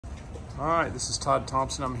All right, this is Todd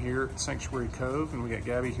Thompson. I'm here at Sanctuary Cove, and we got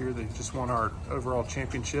Gabby here that just won our overall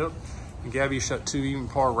championship. And Gabby shot 2 even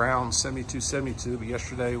par rounds, 72-72, but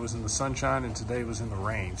yesterday was in the sunshine and today was in the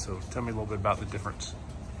rain. So tell me a little bit about the difference.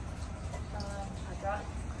 I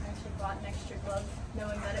actually bought an extra glove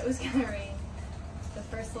knowing that it was going to rain. The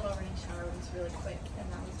first little rain shower was really quick,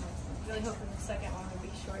 and that was nice. I was really hoping the second one would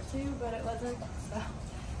be short too, but it wasn't. So,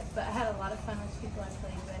 but I had a lot of fun with people I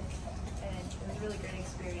played with, and it was a really great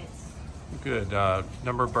experience. Good.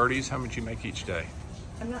 Number of birdies, how much you make each day?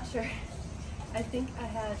 I'm not sure. I think I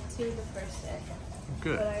had 2 the first day.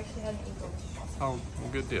 Good. But I actually had an eagle. Oh,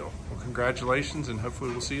 well, good deal. Well, congratulations, and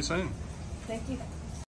hopefully we'll see you soon. Thank you.